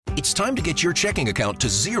It's time to get your checking account to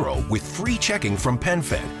zero with free checking from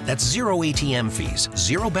PenFed. That's zero ATM fees,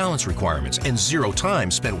 zero balance requirements, and zero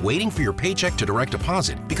time spent waiting for your paycheck to direct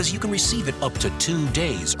deposit because you can receive it up to 2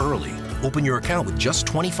 days early. Open your account with just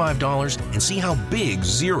 $25 and see how big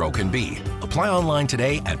zero can be. Apply online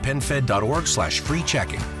today at PenFed.org/free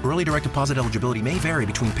checking. Early direct deposit eligibility may vary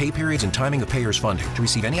between pay periods and timing of payers' funding. To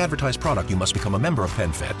receive any advertised product, you must become a member of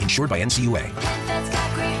PenFed, insured by NCUA. That's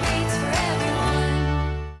got great rates for everyone.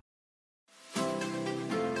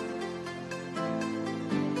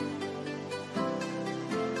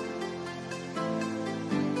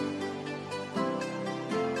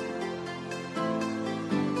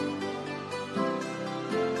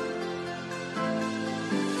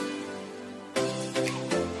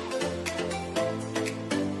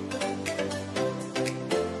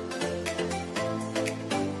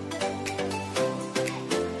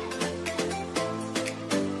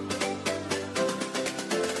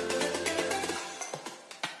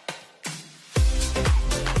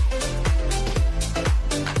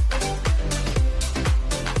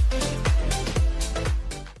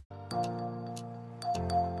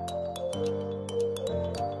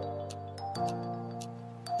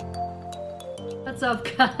 What's up,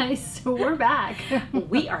 guys? We're back.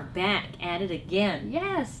 We are back at it again.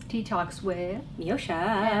 Yes, Tea Talks with Miosha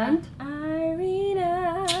and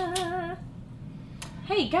Irina.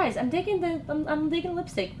 Hey guys, I'm digging the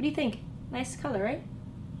lipstick. What do you think? Nice color, right?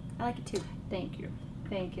 I like it too. Thank you.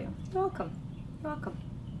 Thank you. You're welcome. You're welcome.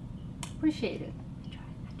 Appreciate it.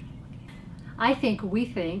 I think we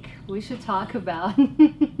should talk about.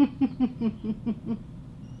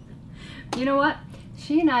 You know what?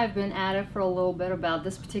 She and I have been at it for a little bit about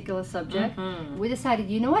this particular subject. Mhm. We decided,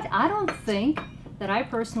 you know what? I don't think that I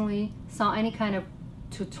personally saw any kind of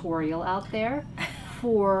tutorial out there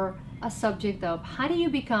for a subject of how do you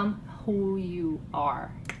become who you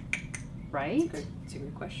are, right? It's a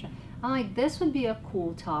good question. I'm like, this would be a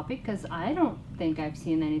cool topic because I don't think I've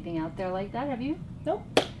seen anything out there like that. Have you? Nope.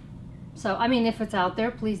 So, I mean, if it's out there,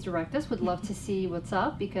 please direct us. Would love to see what's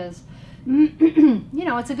up because, you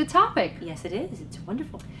know, it's a good topic. Yes, it is. It's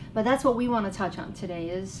wonderful. But that's what we want to touch on today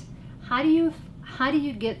is how do you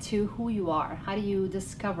get to who you are? How do you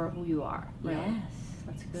discover who you are? Really? Yes,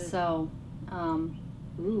 that's good. So,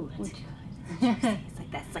 Ooh, that's good. That's juicy.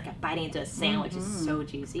 That's like a biting into a sandwich. It's so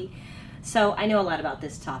juicy. So I know a lot about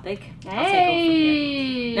this topic. I'll take over from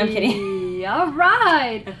here. No, I'm kidding. All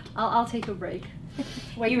right. I'll take a break.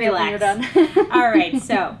 Wake You me up when relax. you're done. All right,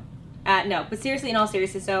 so no, but seriously, in all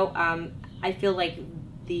seriousness, so I feel like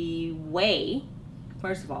the way,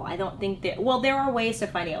 first of all, I don't think that, well, there are ways to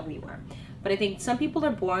find out who you are, but I think some people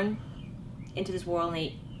are born into this world and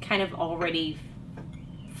they kind of already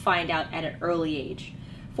find out at an early age.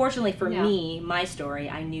 Fortunately for me, my story,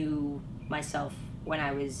 I knew myself when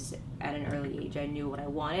I was at an early age. I knew what I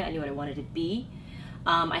wanted. I knew what I wanted to be.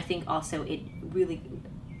 I think also it really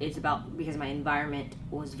is about, because my environment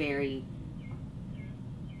was very,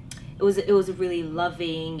 it was really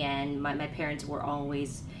loving, and my parents were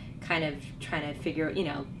always kind of trying to figure, you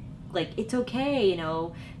know, like, it's okay, you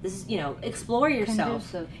know, this is, you know, explore yourself.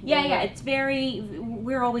 Conducive. Yeah, it's very,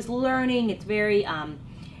 we're always learning. It's very,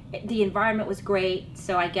 the environment was great.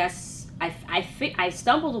 So I guess I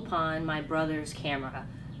stumbled upon my brother's camera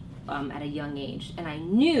at a young age, and I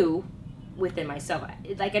knew within myself,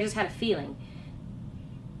 like, I just had a feeling.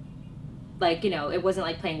 Like, you know, it wasn't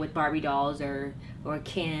like playing with Barbie dolls or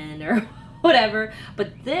Ken or whatever,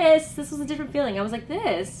 but this was a different feeling. I was like,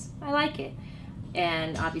 I like it.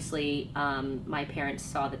 And obviously, my parents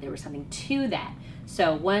saw that there was something to that.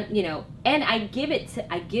 So when, you know, and I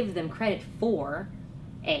give them credit for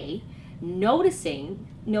noticing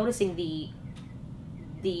the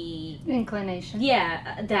inclination.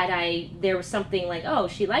 Yeah, that there was something like, oh,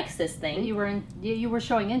 she likes this thing. You were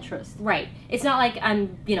showing interest. Right. It's not like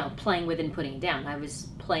I'm, you know, playing with it and putting it down. I was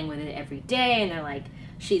playing with it every day, and they're like,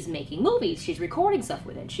 she's making movies, she's recording stuff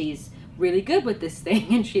with it, she's really good with this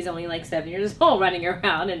thing, and she's only like 7 years old, running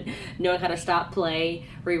around and knowing how to stop, play,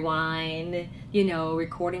 rewind, you know,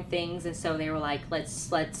 recording things. And so they were like,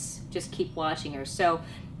 let's just keep watching her. So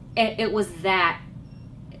it was that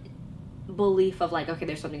belief of like, okay,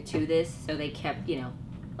 there's something to this. So they kept,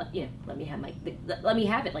 let me have my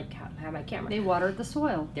camera. They watered the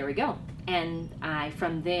soil. There we go. And I,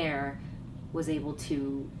 from there, was able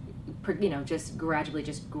to, just gradually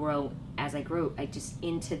just grow as I grew. I just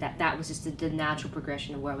into that. That was just the natural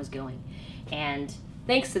progression of where I was going. And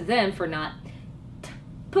thanks to them for not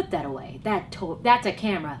put that away. That's a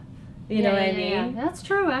camera. You know what I mean? Yeah. That's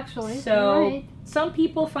true, actually. So right. Some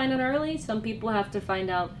people find it early. Some people have to find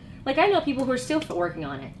out. Like, I know people who are still working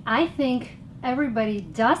on it. I think everybody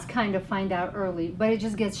does kind of find out early, but it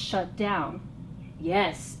just gets shut down.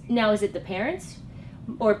 Yes. Now, is it the parents,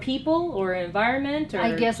 or people, or environment, or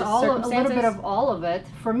I guess just a little bit circumstances? of all of it.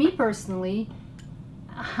 For me personally,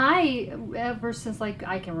 ever since like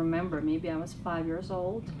I can remember, maybe I was 5 years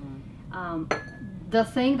old. The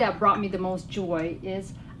thing that brought me the most joy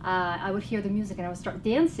is I would hear the music and I would start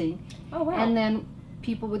dancing, Oh wow. and then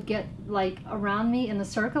people would get like around me in the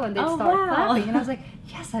circle and they'd Oh, start wow. clapping, and I was like,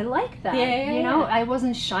 yes, I like that. Yeah, you know, yeah. I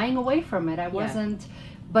wasn't shying away from it. I wasn't.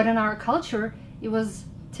 But in our culture, it was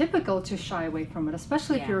typical to shy away from it,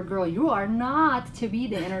 especially if Yeah. you're a girl. You are not to be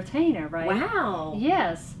the entertainer, right? Wow.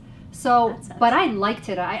 Yes. So, That sounds- but I liked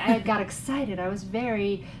it. I got excited. I was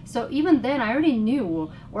very, so even then I already knew,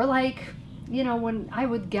 or like, you know, when I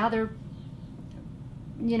would gather,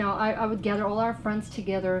 you know, I would gather all our friends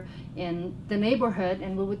together in the neighborhood,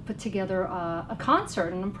 and we would put together a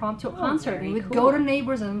concert, an impromptu concert. very And we'd cool. go to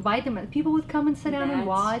neighbors and invite them, and people would come and sit down and That's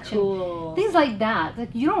watch. cool. And things like that. Like,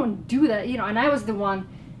 you don't do that, you know, and I was the one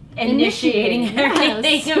Initiating Yes.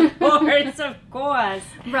 everything, of course.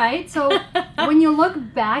 Right. So when you look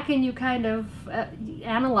back and you kind of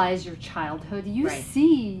analyze your childhood, you Right.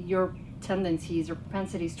 see your tendencies or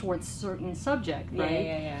propensities towards certain subject, Yeah, right?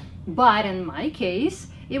 yeah. But in my case,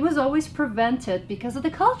 it was always prevented because of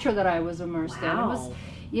the culture that I was immersed in. It was, Wow.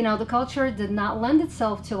 you know, the culture did not lend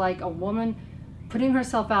itself to like a woman putting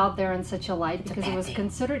herself out there in such a light, because it bad was thing.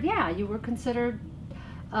 considered, yeah, you were considered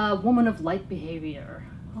a woman of light behavior.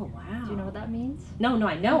 Oh wow. Do you know what that means? No,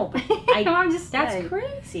 I know, but I'm just that's saying.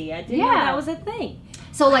 crazy. I didn't know Yeah. that was a thing.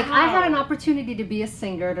 So, like, I had an Wow. opportunity to be a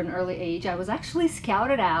singer at an early age. I was actually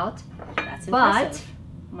scouted out, That's but impressive.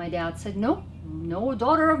 my dad said, nope, no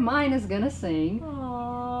daughter of mine is gonna sing.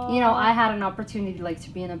 Aww. You know, I had an opportunity, like, to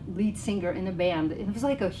be a lead singer in a band. It was,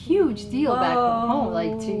 like, a huge deal back home.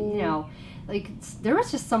 Like, to, you know, like, there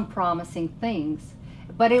was just some promising things.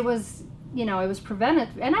 But it was, you know, it was prevented.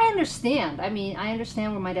 And I understand. I mean, I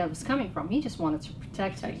understand where my dad was coming from. He just wanted to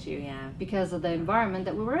protect me. you, yeah. Because of the environment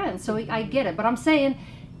that we were in. So I get it. But I'm saying,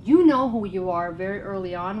 you know who you are very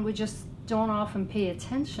early on. We just don't often pay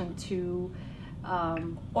attention to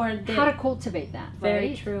Or how to cultivate that. very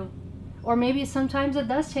right? true. Or maybe sometimes it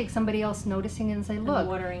does take somebody else noticing it and say, And look,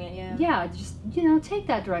 watering it, yeah. yeah, just, you know, take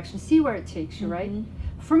that direction. See where it takes you, right? Mhm.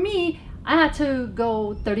 For me, I had to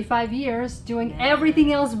go 35 years doing Yeah.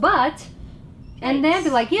 everything else but, and then be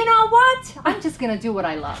Yikes. like, you know what? I'm just going to do what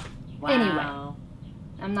I love. Wow. Anyway.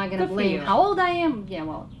 I'm not going to Good for blame you. how old I am. Yeah,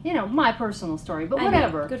 well, you know, my personal story, but I know.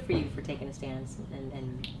 whatever. Good for you for taking a stance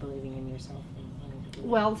and believing in yourself. And wanting to do it.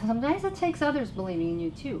 Well, sometimes it takes others believing in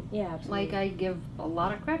you too. Yeah, absolutely. Like, I give a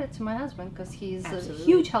lot of credit to my husband because he's Absolutely. a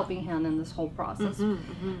huge helping hand in this whole process. Mhm,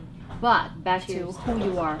 mhm. But back Cheers. to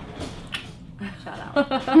who you are. Shout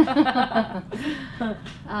out.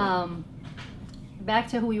 Back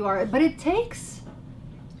to who you are. But it takes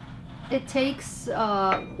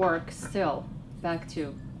work still. Back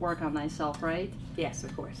to work on thyself, right? Yes,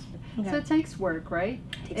 of course. So it takes work, right?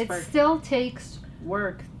 Takes It work. still takes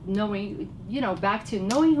work knowing, you know, back to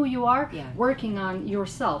knowing who you are, Yeah. working on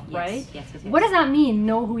yourself, Yes, right? Yes, yes, yes. What does that mean,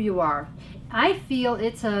 know who you are? I feel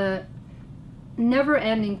it's a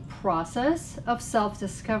never-ending process of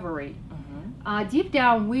self-discovery. Mhm. Deep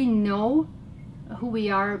down, we know who we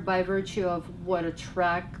are by virtue of what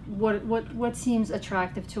seems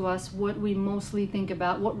attractive to us, what we mostly think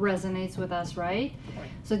about, what resonates with us, right? Right.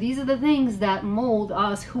 So these are the things that mold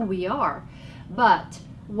us who we are. But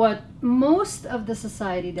what most of the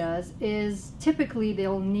society does is typically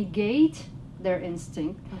they'll negate their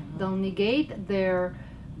instinct, they'll negate their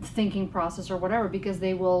thinking process or whatever, because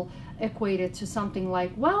they will equate it to something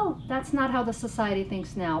like, well, that's not how the society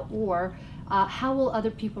thinks now, or how will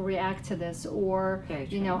other people react to this, or Very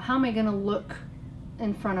you true. know, how am I going to look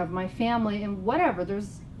in front of my family, and whatever.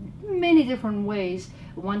 There's many different ways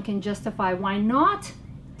one can justify why not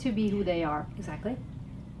to be who they are. Exactly.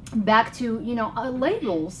 Back to, you know,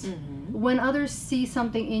 labels. Mhm. When others see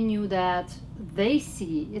something in you that they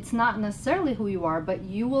see, it's not necessarily who you are, but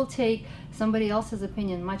you will take somebody else's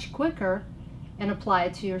opinion much quicker and apply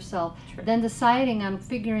it to yourself True. than deciding on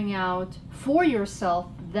figuring out for yourself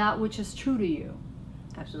that which is true to you,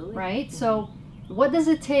 Absolutely. right? So what does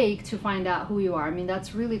it take to find out who you are? I mean,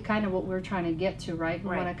 that's really kind of what we're trying to get to, right? We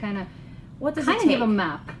Right. want to kind What does of it take? give a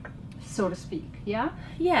map, so to speak, yeah?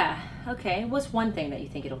 Yeah. Okay. What's one thing that you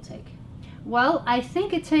think it'll take? Well, I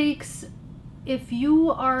think it takes, if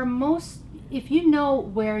you know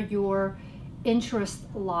where your interest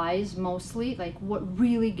lies mostly, like what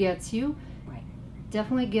really gets you, Right.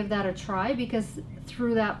 definitely give that a try, because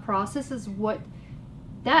through that process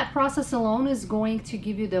that process alone is going to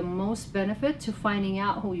give you the most benefit to finding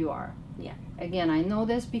out who you are. Yeah. Again, I know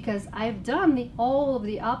this because I've done all of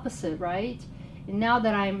the opposite, right? And now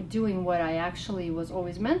that I'm doing what I actually was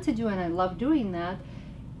always meant to do, and I love doing that,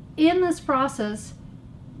 in this process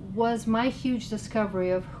was my huge discovery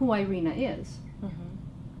of who Irina is.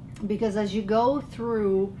 Because as you go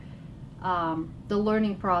through the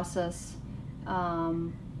learning process,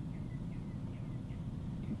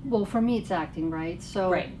 well, for me it's acting, right?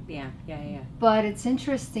 So, Right. Yeah. but it's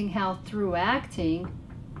interesting how through acting,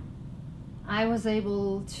 I was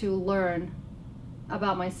able to learn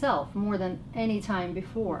about myself more than any time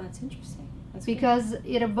before. That's interesting. That's good. Because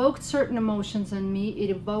it evoked certain emotions in me, it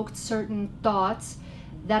evoked certain thoughts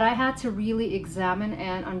that I had to really examine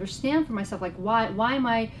and understand for myself. Like, why am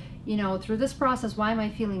I, through this process, why am I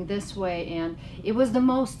feeling this way? And it was the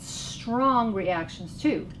most strong reactions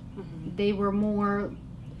too. They were more,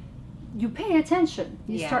 you pay attention.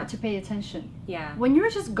 You Yeah. start to pay attention. Yeah. When you're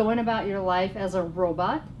just going about your life as a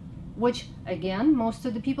robot, which again most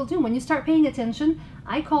of the people do, when you start paying attention,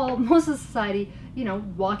 I call most of society,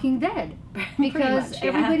 Walking Dead, because much, yeah.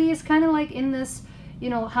 everybody is kind of like in this,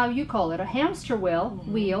 how you call it, a hamster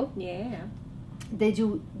wheel. Yeah. They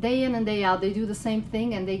do day in and day out, they do the same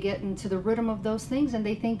thing, and they get into the rhythm of those things, and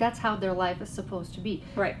they think that's how their life is supposed to be.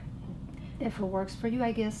 Right. If it works for you,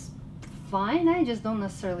 I guess fine. I just don't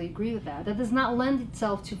necessarily agree with that. That does not lend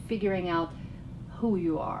itself to figuring out who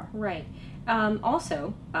you are. Right.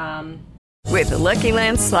 Also, With the Lucky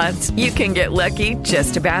Land Slots, you can get lucky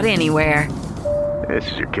just about anywhere.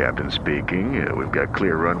 This is your captain speaking. We've got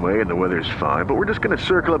clear runway and the weather's fine, but we're just going to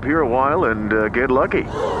circle up here a while and get lucky.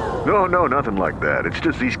 No, nothing like that. It's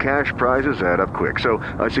just these cash prizes add up quick. So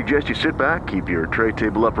I suggest you sit back, keep your tray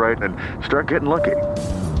table upright, and start getting lucky.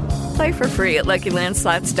 Play for free at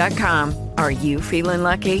LuckyLandSlots.com. Are you feeling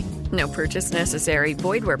lucky? No purchase necessary.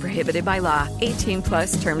 Void where prohibited by law. 18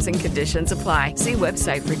 plus terms and conditions apply. See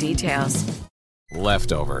website for details.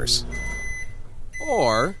 Leftovers.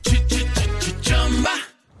 Or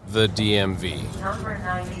the DMV. Number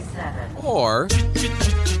 97. Or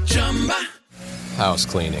house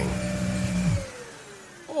cleaning.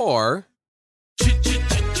 Or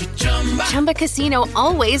Chumba Casino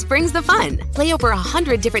always brings the fun. Play over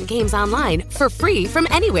 100 different games online for free from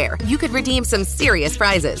anywhere. You could redeem some serious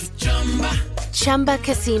prizes.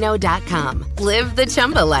 ChumbaCasino.com. Live the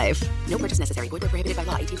Chumba life. No purchase necessary. Void where prohibited by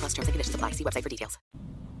law. 18 plus terms and conditions apply. See website for details.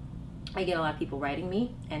 I get a lot of people writing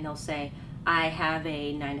me, and they'll say, I have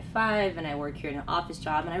a 9-to-5, and I work here in an office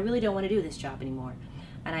job, and I really don't want to do this job anymore.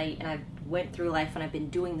 And I went through life, and I've been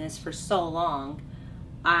doing this for so long,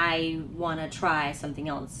 I want to try something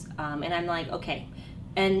else. And I'm like, okay.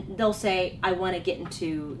 And they'll say, I want to get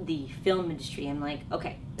into the film industry. I'm like,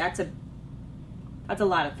 okay, that's a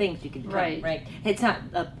lot of things you can become, right? It's not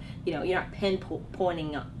you're not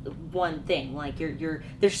pinpointing one thing. Like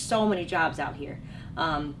there's so many jobs out here.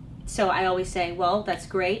 So I always say, well, that's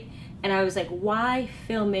great. And I was like, why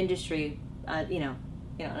film industry? And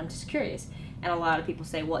I'm just curious. And a lot of people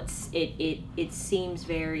say, well, it seems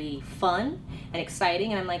very fun and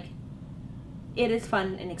exciting. And I'm like, it is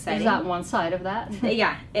fun and exciting. Is that one side of that?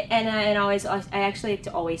 Yeah. And I actually like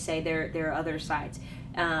to always say there are other sides.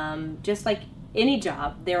 Just like any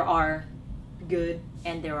job, there are good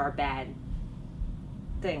and there are bad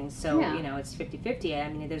things. So, Yeah. It's 50-50. I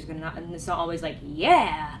mean, it's not always like,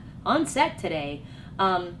 yeah, on set today.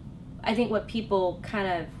 I think what people kind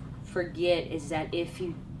of forget is that if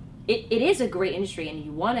you, it is a great industry and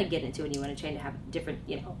you want to get into it and you want to try to have a different,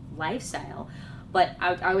 lifestyle. But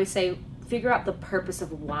I always say, figure out the purpose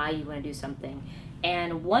of why you want to do something.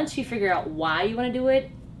 And once you figure out why you want to do it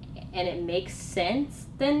and it makes sense,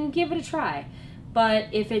 then give it a try. But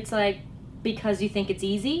if it's like because you think it's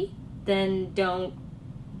easy, then don't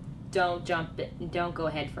jump it and don't go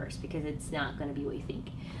head first, because it's not going to be what you think.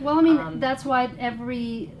 Well, I mean, that's why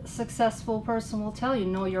every successful person will tell you,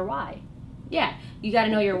 know your why. Yeah, you got to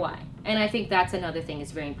know your why. And I think that's another thing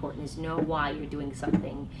that's very important, is know why you're doing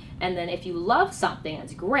something. And then if you love something,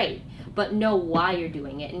 that's great, but know why you're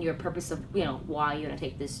doing it and your purpose of, why you're going to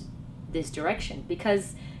take this direction.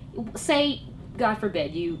 Because say, God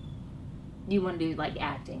forbid, you want to do like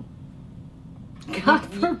acting. God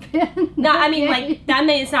forbid. No, I mean, like, that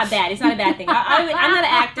mean, it's not bad. It's not a bad thing. I'm not an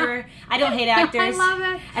actor. I don't hate actors. I love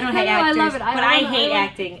it. I don't hate actors. I love it. But I hate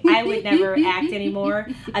acting. I would never act anymore.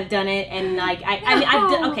 I've done it, and like, I mean, I've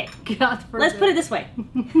done, okay. God forbid. Let's put it this way.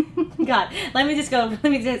 God, let me just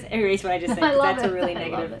erase what I just said, I because love that's it. a really I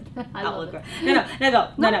negative love it. I love outlook. it.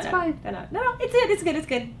 No, it's fine. No, it's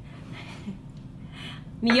good.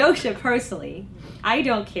 Miosha, personally, I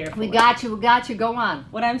don't care for We it. got you. Go on.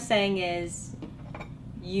 What I'm saying is,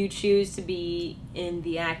 you choose to be in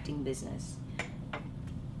the acting business.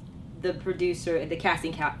 the producer, the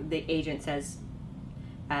the agent says,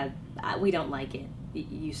 we don't like it.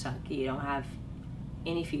 You suck. You don't have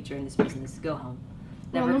any future in this business. Go home.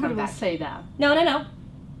 Never Well, come nobody will back. say that. No.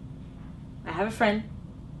 I have a friend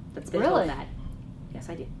that's been Really? told that. Yes,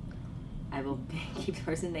 I do. I will keep the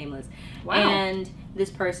person nameless. Wow. And this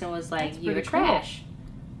person was like, That's "You're pretty trash."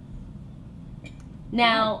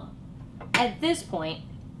 Now, at this point,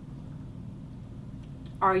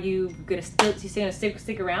 are you gonna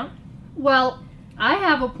stick around? Well, I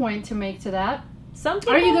have a point to make to that. Some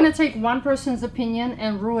people, Are you going to take one person's opinion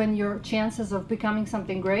and ruin your chances of becoming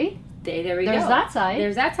something great? There we There's go. that side.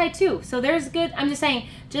 There's that side too. So there's good. I'm just saying,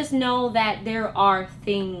 just know that there are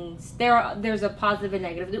things. There's a positive and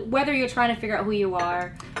negative. Whether you're trying to figure out who you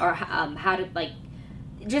are or how to like,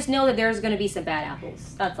 just know that there's going to be some bad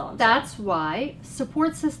apples. That's all. That's why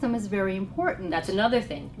support system is very important. That's another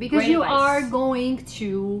thing. Because Great you advice. are going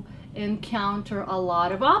to encounter a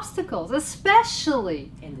lot of obstacles, especially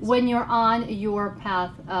when you're on your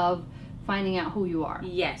path of finding out who you are.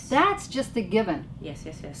 Yes. That's just a given. Yes.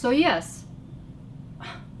 So yes,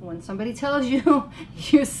 when somebody tells you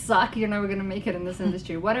you suck, you're never going to make it in this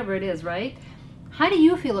industry, whatever it is, right? How do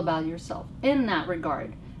you feel about yourself in that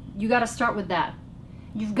regard? You got to start with that.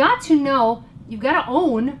 You've got to know, you've got to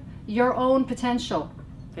own your own potential.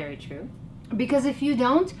 Very true. Because if you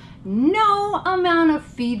don't, no amount of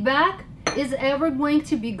feedback is ever going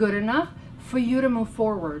to be good enough for you to move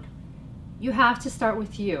forward. You have to start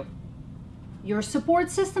with you. Your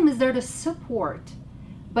support system is there to support,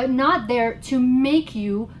 but not there to make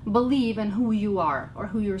you believe in who you are or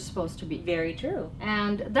who you're supposed to be. Very true.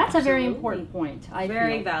 And that's a very Absolutely. important point. I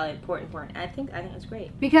Very feel. valid, important point. I think that's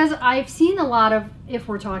great. Because I've seen a lot of, if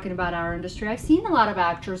we're talking about our industry, I've seen a lot of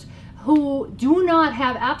actors who do not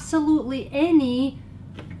have absolutely any,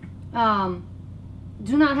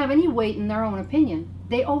 do not have any weight in their own opinion.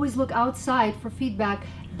 They always look outside for feedback.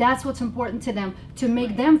 That's what's important to them, to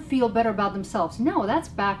make them feel better about themselves. No, that's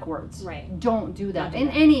backwards. Right. Don't do that Don't do in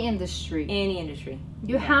that. any industry. Any industry.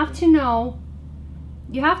 You have to know,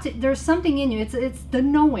 there's something in you. It's the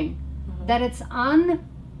knowing that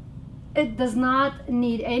it does not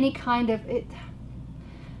need any kind of,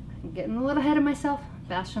 I'm getting a little ahead of myself,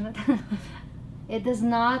 passionate. It does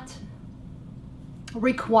not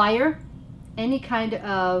require any kind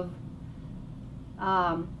of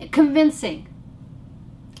convincing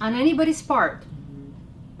on anybody's part.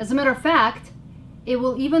 As a matter of fact, it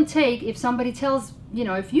will even take, if somebody tells,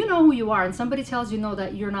 if you know who you are and somebody tells you no,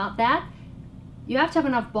 that you're not that, you have to have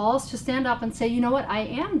enough balls to stand up and say, you know what, I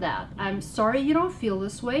am that. I'm sorry you don't feel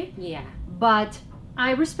this way. Yeah. But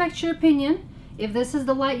I respect your opinion. If this is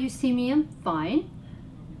the light you see me in, fine.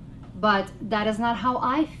 But that is not how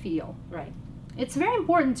I feel. Right. It's very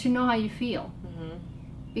important to know how you feel.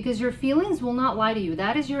 Because your feelings will not lie to you.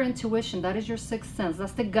 That is your intuition. That is your sixth sense.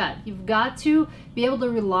 That's the gut. You've got to be able to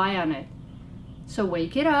rely on it. So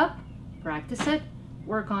wake it up, practice it,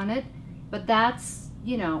 work on it. But that's,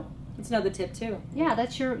 It's another tip too. yeah,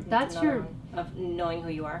 that's your One of knowing who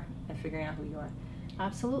you are and figuring out who you are,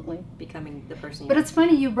 absolutely. becoming the person you But are. it's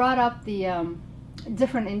funny you brought up the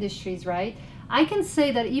different industries, right? I can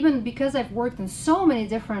say that even because I've worked in so many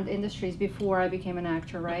different industries before I became an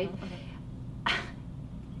actor, right?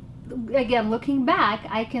 Again, looking back,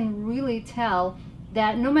 I can really tell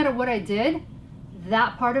that no matter what I did,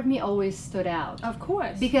 that part of me always stood out. Of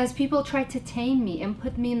course. Because people tried to tame me and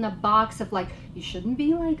put me in the box of like, you shouldn't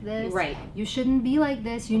be like this. Right. You shouldn't be like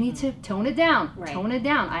this. You need to tone it down. Right. Tone it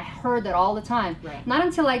down. I heard that all the time. Right. Not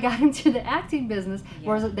until I got into the acting business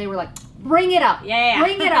where they were like, bring it up. Yeah.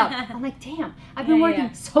 Bring it up. I'm like, damn, I've been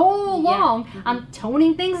working so long on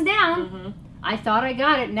toning things down. I thought I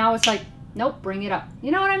got it. Now it's like, nope, bring it up.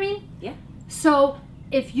 You know what I mean? Yeah. So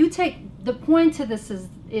if you take, the point to this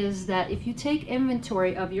is that if you take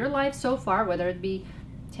inventory of your life so far, whether it be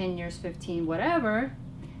 10 years, 15, whatever,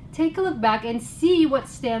 take a look back and see what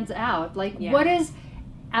stands out. Like what is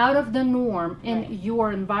out of the norm in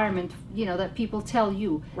your environment, that people tell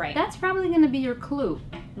you. Right. That's probably going to be your clue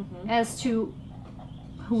as to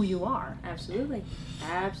who you are. Absolutely.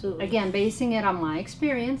 Again, basing it on my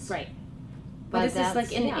experience. Right. But this is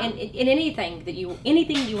like in anything you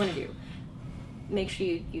want to do, make sure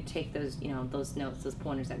you take those those notes, those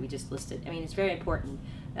pointers that we just listed. I mean, it's very important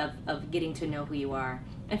of getting to know who you are.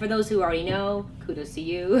 And for those who already know, kudos to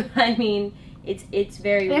you. I mean, it's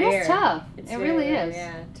very rare. It is tough. It's It very really rare, is.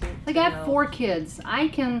 Yeah. Like I have 4 kids. I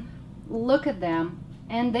can look at them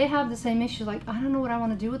and they have the same issue. Like, I don't know what I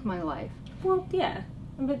want to do with my life. Well, yeah.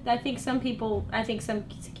 But I think some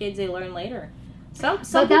kids, they learn later. Some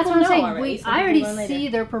But that's people what I'm know saying. already. Some I people already learn see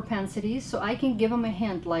later. their propensities, so I can give them a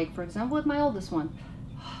hint. Like, for example, with my oldest one,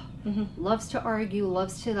 loves to argue,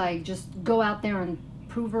 loves to like just go out there and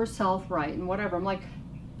prove herself right and whatever. I'm like,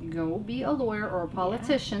 go be a lawyer or a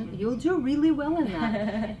politician. You'll do really well in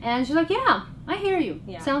that. And she's like, yeah, I hear you.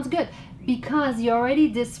 Yeah. Sounds good. Because you're already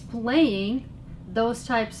displaying those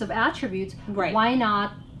types of attributes. Right. Why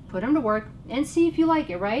not put them to work and see if you like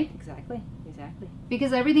it, right? Exactly.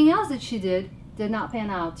 Because everything else that she did not pan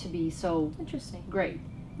out to be so Interesting. great.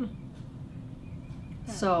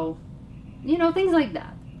 So, things like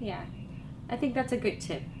that. Yeah. I think that's a good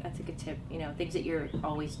tip. Things that you're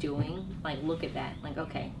always doing, like look at that. Like,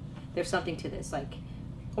 okay, there's something to this. Like,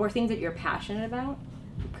 or things that you're passionate about.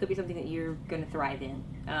 It could be something that you're going to thrive in.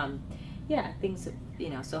 Things,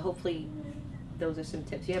 so hopefully those are some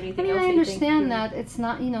tips. Do you have anything else? I that you think understand that it's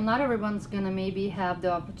not, not everyone's going to maybe have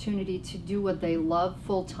the opportunity to do what they love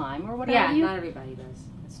full time or whatever. Yeah, not everybody does.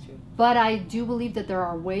 That's true. But I do believe that there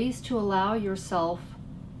are ways to allow yourself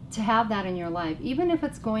to have that in your life, even if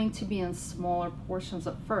it's going to be in smaller portions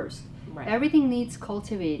at first. Right. Everything needs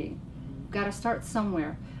cultivating. You've got to start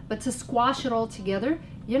somewhere. But to squash it all together,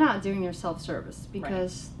 you're not doing yourself service,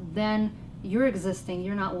 because then you're existing,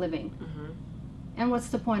 you're not living. And what's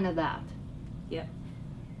the point of that? Yep.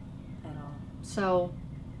 At all. So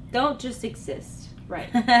don't just exist.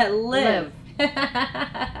 Right. Live.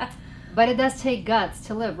 But it does take guts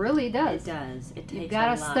to live. Really, it does. It does. It takes You've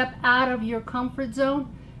got to step out of your comfort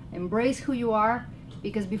zone, embrace who you are,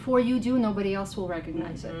 because before you do, nobody else will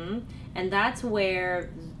recognize it. And that's where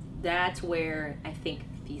I think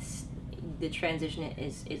the transition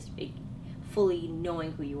is fully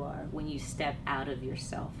knowing who you are when you step out of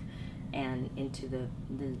yourself and into the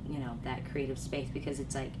that creative space, because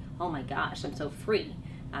it's like, oh my gosh, I'm so free.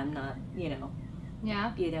 I'm not,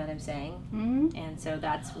 Yeah. You know what I'm saying? Mm-hmm. And so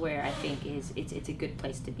that's where I think it's a good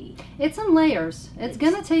place to be. It's in layers. It's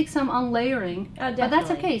going to take some unlayering. Oh, but that's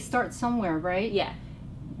definitely. okay. Start somewhere, right? Yeah.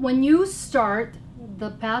 When you start, the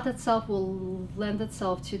path itself will lend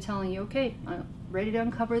itself to telling you, okay, I'm ready to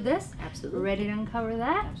uncover this. Absolutely. Ready to uncover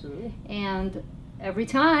that. Absolutely. And every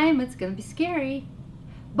time it's going to be scary,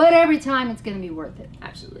 but every time it's going to be worth it.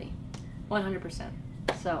 Absolutely. 100%.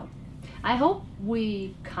 So I hope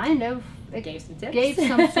we kind of Gave some tips. Gave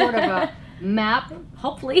some sort of a map.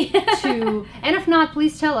 Hopefully. And if not,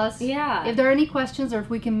 please tell us. Yeah. If there are any questions, or if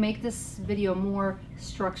we can make this video more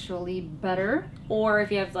structurally better. Or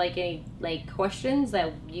if you have any questions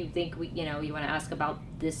that you think you want to ask about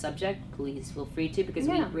this subject, please feel free to, because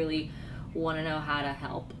we really want to know how to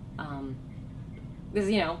help. Because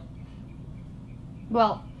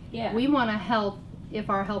Well, we want to help if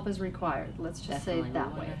our help is required. Let's just say it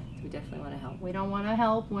that way. We definitely want to help. We don't want to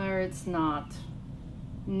help where it's not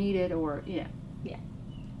needed, or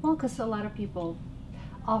well, because a lot of people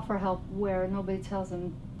offer help where nobody tells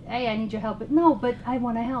them, hey, I need your help. But no, but I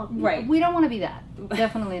want to help. Right. We don't want to be that.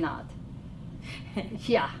 Definitely not.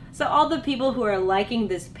 Yeah. So all the people who are liking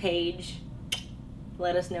this page,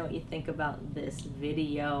 let us know what you think about this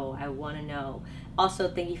video. I want to know. Also,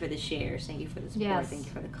 thank you for the shares. Thank you for the support. Yes. Thank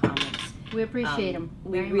you for the comments. We appreciate them.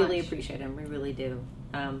 We really appreciate them. We really do.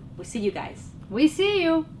 We'll see you guys. We see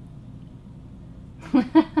you.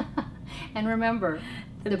 And remember,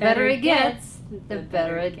 the better it gets, the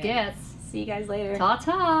better it gets. See you guys later.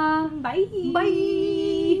 Ta-ta. Bye.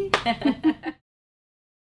 Bye.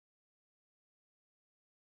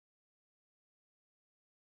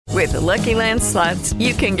 With the Lucky Land Slots,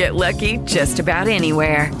 you can get lucky just about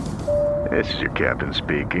anywhere. This is your captain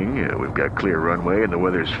speaking. We've got clear runway and the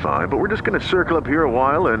weather's fine, but we're just going to circle up here a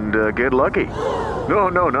while and get lucky.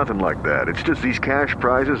 No, nothing like that. It's just these cash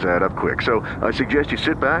prizes add up quick. So I suggest you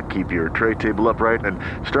sit back, keep your tray table upright, and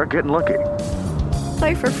start getting lucky.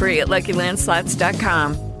 Play for free at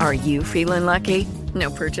LuckyLandSlots.com. Are you feeling lucky?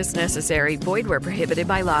 No purchase necessary. Void where prohibited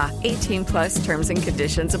by law. 18+ terms and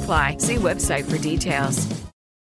conditions apply. See website for details.